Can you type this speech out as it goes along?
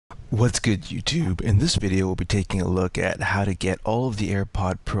What's good, YouTube? In this video, we'll be taking a look at how to get all of the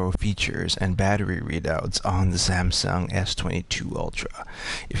AirPod Pro features and battery readouts on the Samsung S22 Ultra.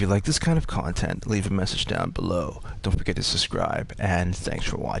 If you like this kind of content, leave a message down below. Don't forget to subscribe, and thanks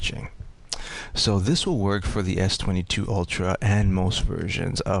for watching. So this will work for the S22 Ultra and most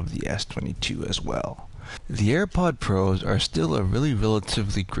versions of the S22 as well. The AirPod Pros are still a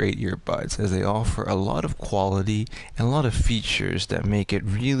relatively great earbuds, as they offer a lot of quality and a lot of features that make it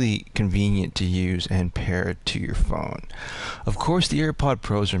really convenient to use and pair it to your phone. Of course, the AirPod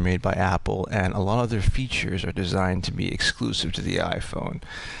Pros are made by Apple, and a lot of their features are designed to be exclusive to the iPhone.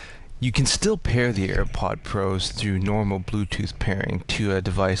 You can still pair the AirPod Pros through normal Bluetooth pairing to a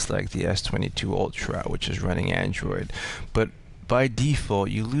device like the S22 Ultra, which is running Android, but by default,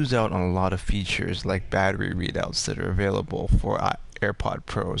 you lose out on a lot of features like battery readouts that are available for AirPod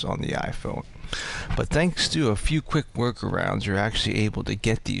Pros on the iPhone. But thanks to a few quick workarounds, you're actually able to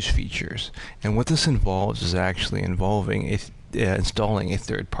get these features. And what this involves is actually installing a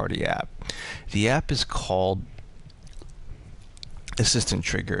third-party app. The app is called Assistant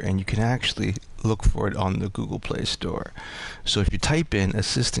Trigger, and you can actually look for it on the Google Play Store. So if you type in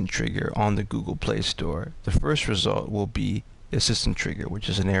Assistant Trigger on the Google Play Store, the first result will be Assistant Trigger, which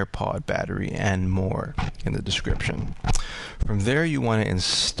is an AirPod battery and more in the description. From there, you want to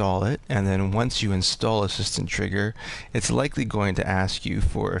install it, and then once you install Assistant Trigger, it's likely going to ask you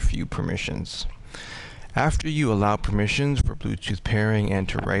for a few permissions. After you allow permissions for Bluetooth pairing and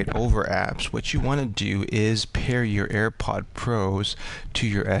to write over apps, what you want to do is pair your AirPod Pros to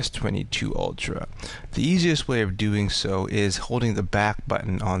your S22 Ultra. The easiest way of doing so is holding the back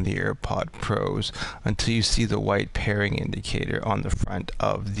button on the AirPod Pros until you see the white pairing indicator on the front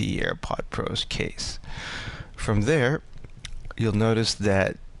of the AirPod Pros case. From there, you'll notice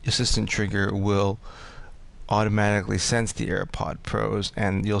that Assistant Trigger will automatically sense the AirPod Pros,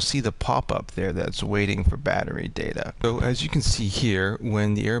 and you'll see the pop-up there that's waiting for battery data. So as you can see here,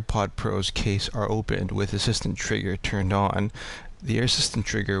 when the AirPod Pros case are opened with Assistant Trigger turned on, the Assistant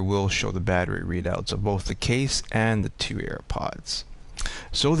Trigger will show the battery readouts of both the case and the two AirPods.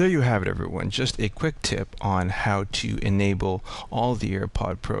 So there you have it, everyone. Just a quick tip on how to enable all the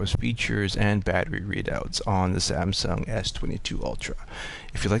AirPod Pros features and battery readouts on the Samsung S22 Ultra.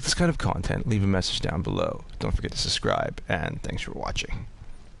 If you like this kind of content, leave a message down below. Don't forget to subscribe, and thanks for watching.